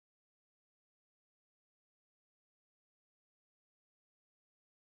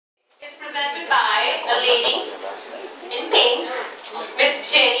by a lady in pink, Miss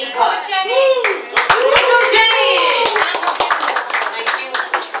Jenny Bhatt. Jenny! Welcome, Jenny! Thank you.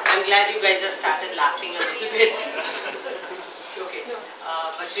 I'm glad you guys have started laughing a little bit. Okay.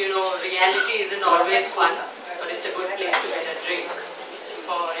 But you know, reality isn't always fun, but it's a good place to get a drink.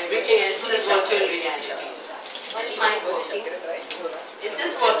 For everything else is virtual reality. Is mine working? Is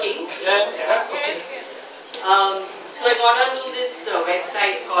this working? Yeah. Okay. So I got onto this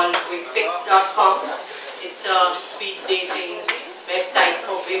website called quickfix.com. It's a speed dating website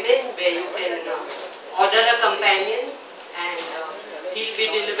for women where you can order a companion and he'll be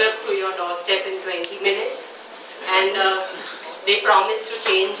delivered to your doorstep in 20 minutes. And they promise to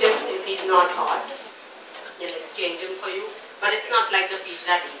change him if he's not hot. They'll exchange him for you. But it's not like the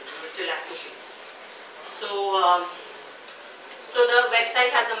pizza deal. You still have to pay. So, so the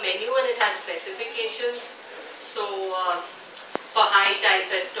website has a menu and it has specifications. So for height I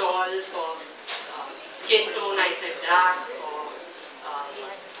said tall, for skin tone I said dark, for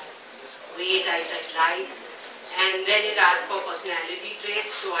weight I said light, and then it asked for personality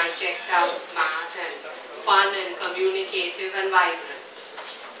traits. So I checked out smart and fun and communicative and vibrant.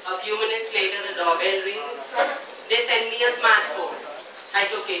 A few minutes later the doorbell rings. They send me a smartphone. I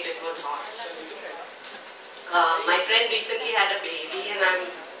took it, it was hot. My friend recently had a baby and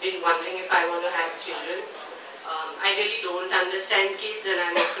I've been wondering if I want to have children. I really don't understand kids and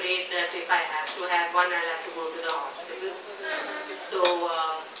I'm afraid that if I have to have one, I'll have to go to the hospital. So, you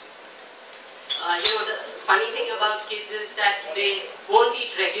know, the funny thing about kids is that they won't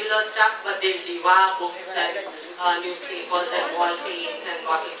eat regular stuff, but they'll devour books and newspapers and wall paint and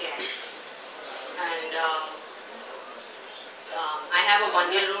bottle cans. And I have a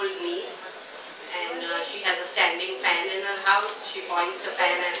 1-year-old niece. And she has a standing fan in her house. She points the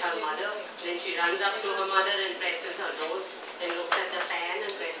fan at her mother. Then she runs up to her mother and presses her nose. Then looks at the fan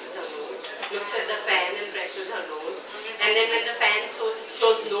and presses her nose. Looks at the fan and presses her nose. And then when the fan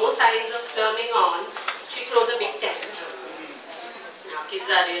shows no signs of turning on, she throws a big tantrum. Now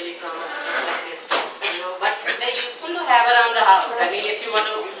kids are really from a planet, you know, but they're useful to have around the house. I mean, if you want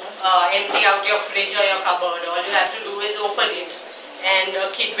to empty out your fridge or your cupboard, all you have to do is open it. And a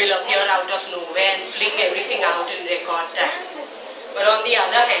kid will appear out of nowhere and fling everything out in record time. But on the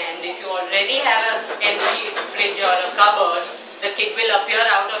other hand, if you already have an empty fridge or a cupboard, the kid will appear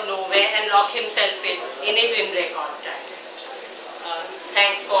out of nowhere and lock himself in it in record time.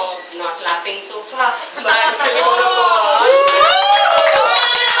 Thanks for not laughing so far, but I'm still going to go on.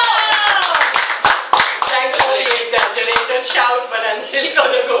 Thanks for the exaggerated shout, but I'm still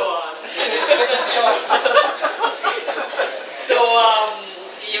going to go on. So,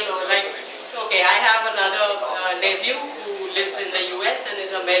 you know, like, okay, I have another nephew who lives in the US and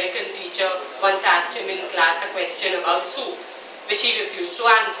his American teacher once asked him in class a question about soup, which he refused to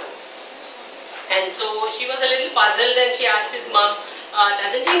answer. And so she was a little puzzled and she asked his mom,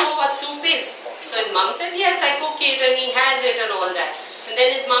 doesn't he know what soup is? So his mom said, yes, I cook it and he has it and all that. And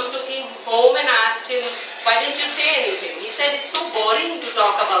then his mom took him home and asked him, why didn't you say anything? He said, it's so boring to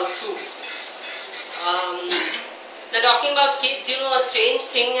talk about soup. Now talking about kids, you know, a strange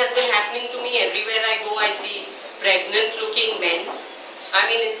thing has been happening to me. Everywhere I go, I see pregnant looking men. I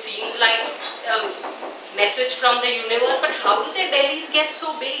mean, it seems like a message from the universe, but how do their bellies get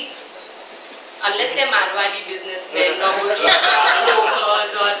so big? Unless they're Marwari businessmen or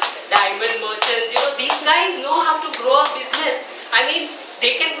brokers or diamond merchants, you know, these guys know how to grow a business. I mean,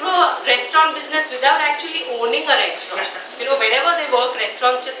 they can grow a restaurant business without actually owning a restaurant. You know, wherever they work,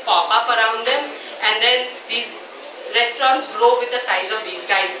 restaurants just pop up around them and then these restaurants grow with the size of these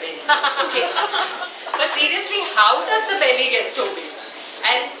guys' bellies. Okay. But seriously, how does the belly get so big?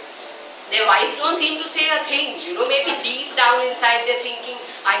 And their wives don't seem to say a thing. You know, maybe deep down inside they're thinking,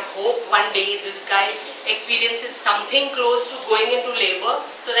 I hope one day this guy experiences something close to going into labor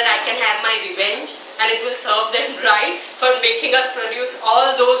so that I can have my revenge and it will serve them right for making us produce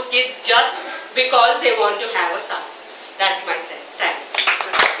all those kids just because they want to have a son. That's my